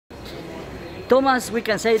Thomas, we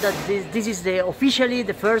can say that this is officially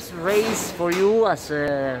the first race for you as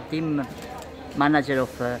team manager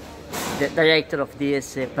of the director of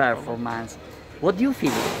DS Performance. What do you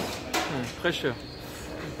feel? Pressure.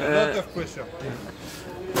 A lot of pressure.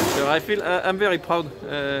 So I feel I'm very proud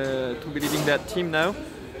to be leading that team now.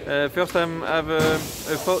 First time I have a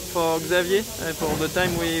thought for Xavier for all the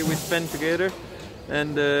time we spent together,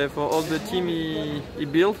 and for all the team he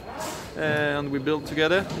built, and we built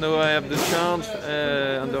together. Now I have the charge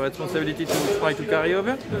and the responsibility to try to carry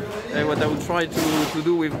over what I will try to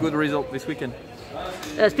do with good result this weekend.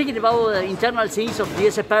 Speaking about internal things of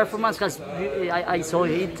DS Performance, I saw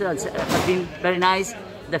it has been very nice.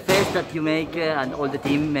 The face that you make and all the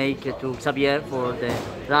team make to Xavier for the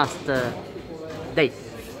last day.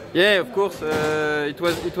 Yeah, of course. It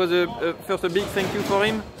was first a big thank you for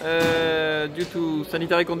him. Due to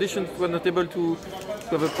sanitary conditions, we were not able to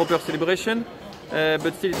have a proper celebration.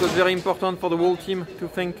 But still, it was very important for the whole team to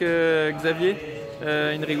thank Xavier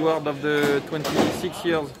in reward of the 26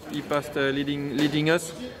 years he passed leading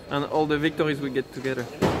us and all the victories we get together.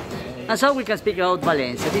 And so we can speak about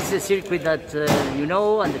Valencia. This is a circuit that you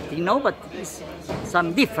know and the team know, but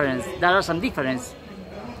some difference. There are some differences.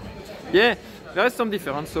 Yeah. There is some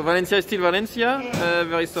difference. So Valencia is still Valencia.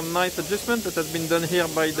 There is some nice adjustment that has been done here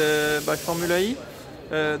by Formula E.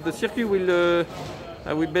 The circuit will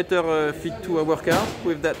better fit to our car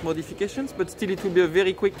with that modifications, but still it will be a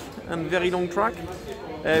very quick and very long track.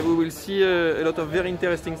 We will see a lot of very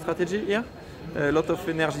interesting strategy here, a lot of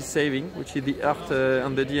energy saving, which is the heart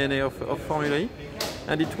and the DNA of Formula E,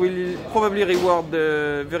 and it will probably reward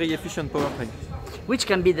the very efficient powertrain. Which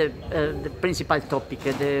can be the principal topic,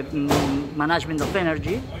 the management of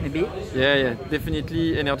energy, maybe? Yeah,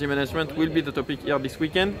 definitely energy management will be the topic here this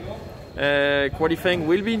weekend. Qualifying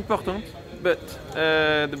will be important, but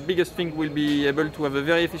the biggest thing will be able to have a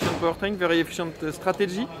very efficient powertrain, very efficient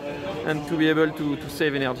strategy, and to be able to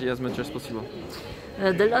save energy as much as possible.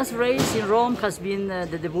 The last race in Rome has been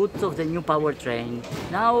the debut of the new powertrain.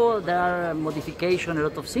 Now there are modifications, a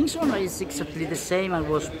lot of things, or is exactly the same and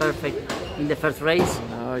was perfect in the first race?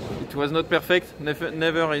 No, it was not perfect.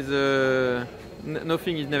 Never is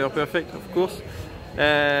nothing is never perfect, of course.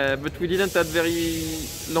 But we didn't have very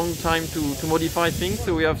long time to modify things,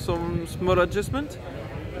 so we have some small adjustment.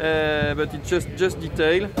 But it's just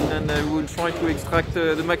detail, and we will try to extract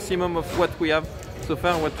the maximum of what we have so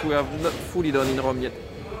far, what we have not fully done in Rome yet.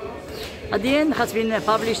 At the end has been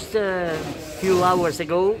published a few hours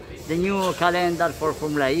ago, the new calendar for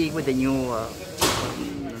Formula E with the new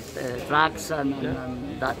tracks and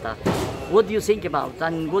data. What do you think about?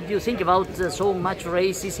 And what do you think about so much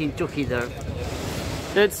races in two heaters?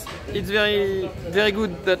 It's very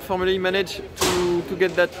good that Formula E managed to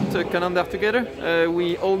get that calendar together.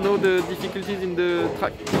 We all know the difficulties in the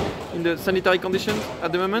track, in the sanitary conditions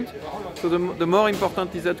at the moment. So the more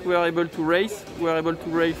important is that we are able to race. We are able to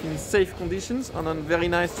race in safe conditions and on very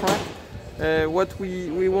nice track. What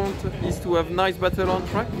we want is to have nice battle on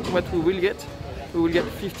track. What we will get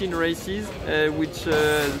 15 races, which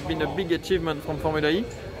has been a big achievement from Formula E.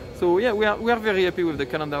 So yeah, we are very happy with the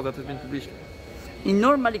calendar that has been published. In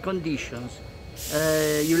normal conditions,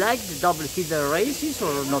 you like the double header races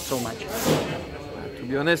or not so much? To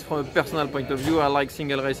be honest, from a personal point of view, I like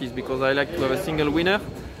single races because I like to have a single winner.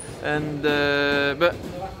 And but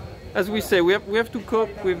as we say, we have to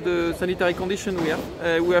cope with the sanitary condition we have.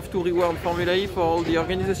 We have to reward Formula E for all the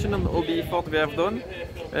organization and all the effort they have done.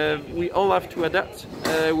 We all have to adapt.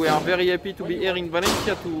 We are very happy to be here in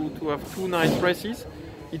Valencia to have two nice races.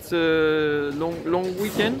 It's a long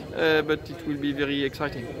weekend, but it will be very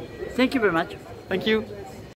exciting. Thank you very much. Thank you.